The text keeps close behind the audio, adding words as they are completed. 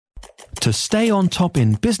To stay on top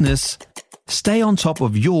in business, stay on top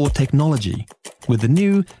of your technology with the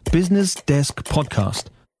new Business Desk podcast,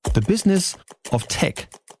 The Business of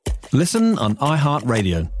Tech. Listen on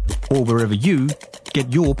iHeartRadio or wherever you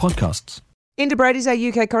get your podcasts. Enda Brady's our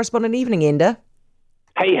UK correspondent. Evening, Enda.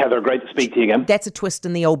 Hey, Heather, great to speak to you again. That's a twist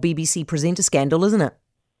in the old BBC presenter scandal, isn't it?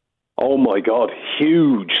 Oh, my God,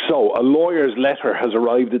 huge. So a lawyer's letter has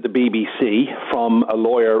arrived at the BBC from a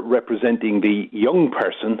lawyer representing the young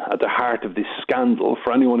person at the heart of this scandal.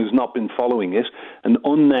 For anyone who's not been following it, an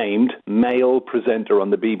unnamed male presenter on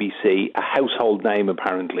the BBC, a household name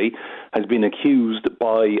apparently, has been accused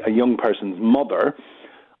by a young person's mother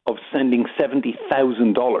of sending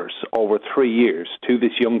 $70,000 over 3 years to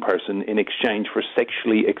this young person in exchange for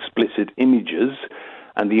sexually explicit images.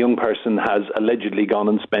 And the young person has allegedly gone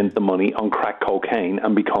and spent the money on crack cocaine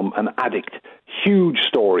and become an addict. Huge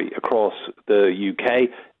story across the UK.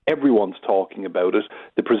 Everyone's talking about it.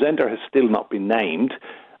 The presenter has still not been named.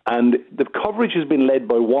 And the coverage has been led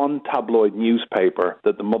by one tabloid newspaper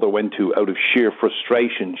that the mother went to out of sheer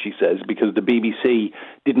frustration, she says, because the BBC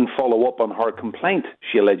didn't follow up on her complaint,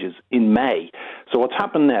 she alleges, in May. So what's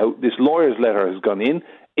happened now, this lawyer's letter has gone in.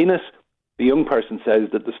 In it, the young person says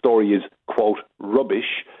that the story is, quote,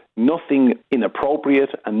 rubbish. Nothing inappropriate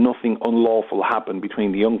and nothing unlawful happened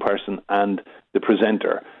between the young person and the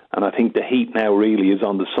presenter. And I think the heat now really is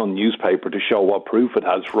on the Sun newspaper to show what proof it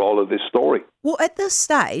has for all of this story. Well, at this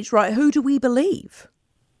stage, right, who do we believe?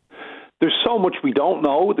 There's so much we don't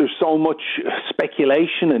know. There's so much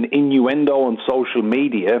speculation and innuendo on social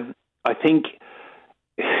media. I think,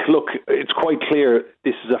 look, it's quite clear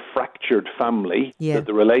this is a fractured family, that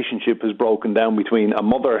the relationship has broken down between a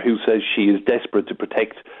mother who says she is desperate to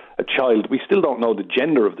protect a child. We still don't know the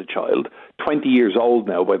gender of the child, 20 years old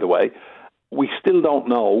now, by the way. We still don't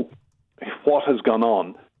know what has gone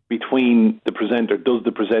on between the presenter. Does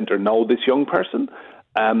the presenter know this young person?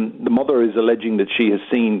 The mother is alleging that she has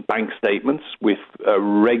seen bank statements with a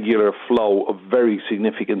regular flow of very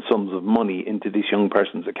significant sums of money into this young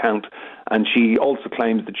person's account. And she also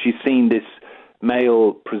claims that she's seen this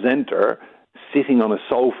male presenter sitting on a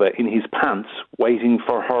sofa in his pants waiting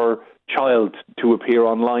for her child to appear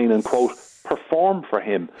online and, quote, perform for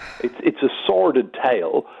him. It's a sordid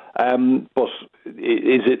tale, but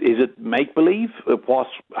is it make-believe? What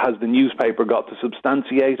has the newspaper got to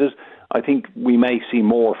substantiate it? I think we may see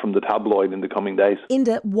more from the tabloid in the coming days.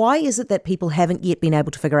 Enda, why is it that people haven't yet been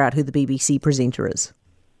able to figure out who the BBC presenter is?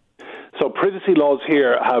 So privacy laws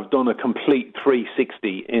here have done a complete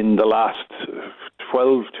 360 in the last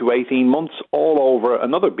 12 to 18 months, all over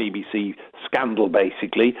another BBC scandal,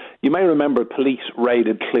 basically. You may remember police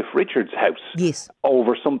raided Cliff Richard's house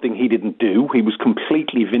over something he didn't do. He was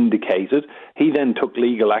completely vindicated. He then took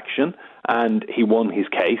legal action and he won his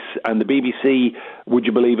case. And the BBC, would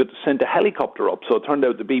you believe it, sent a helicopter up. So it turned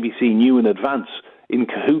out the BBC knew in advance, in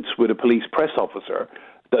cahoots with a police press officer,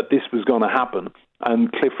 that this was going to happen.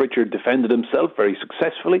 And Cliff Richard defended himself very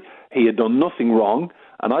successfully. He had done nothing wrong.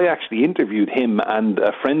 And I actually interviewed him and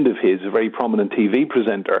a friend of his, a very prominent TV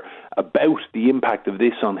presenter, about the impact of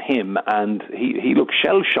this on him. And he looked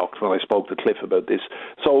shell-shocked when I spoke to Cliff about this.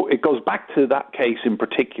 So it goes back to that case in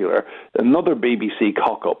particular, another BBC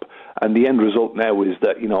cock-up. And the end result now is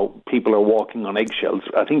that, you know, people are walking on eggshells.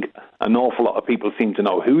 I think an awful lot of people seem to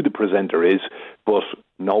know who the presenter is, but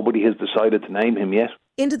nobody has decided to name him yet.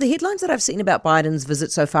 Into the headlines that I've seen about Biden's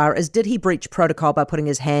visit so far is, did he breach protocol by putting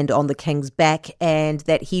his hand on the king's back, and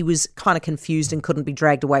that he was kind of confused and couldn't be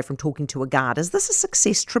dragged away from talking to a guard? Is this a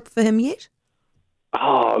success trip for him yet?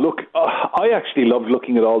 Oh, look, I actually love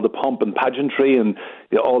looking at all the pomp and pageantry and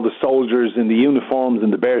all the soldiers in the uniforms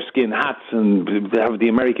and the bearskin hats, and they have the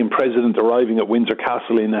American president arriving at Windsor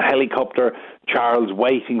Castle in a helicopter, Charles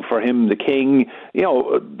waiting for him, the king. You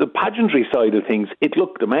know, the pageantry side of things, it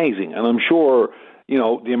looked amazing, and I'm sure, you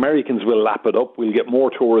know, the Americans will lap it up. We'll get more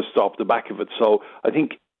tourists off the back of it. So I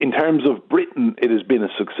think in terms of Britain, it has been a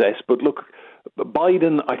success. But look,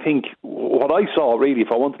 Biden, I think what I saw really, if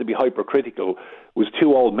I wanted to be hypercritical, was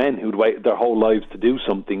two old men who'd waited their whole lives to do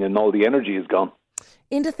something, and all the energy is gone.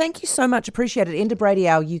 Enda, thank you so much. Appreciate it. Enda Brady,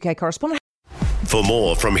 our UK correspondent. For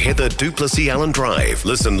more from Heather Duplessis Allen Drive,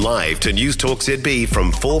 listen live to News Talk ZB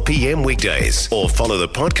from 4 p.m. weekdays, or follow the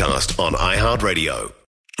podcast on iHeartRadio.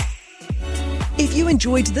 If you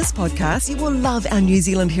enjoyed this podcast, you will love our New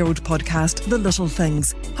Zealand Herald podcast, The Little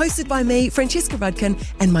Things, hosted by me, Francesca Rudkin,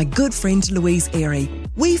 and my good friend Louise Airy.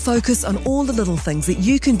 We focus on all the little things that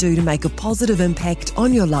you can do to make a positive impact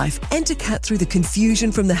on your life and to cut through the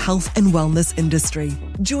confusion from the health and wellness industry.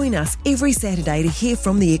 Join us every Saturday to hear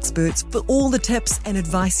from the experts for all the tips and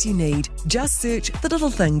advice you need. Just search The Little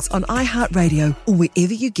Things on iHeartRadio or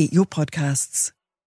wherever you get your podcasts.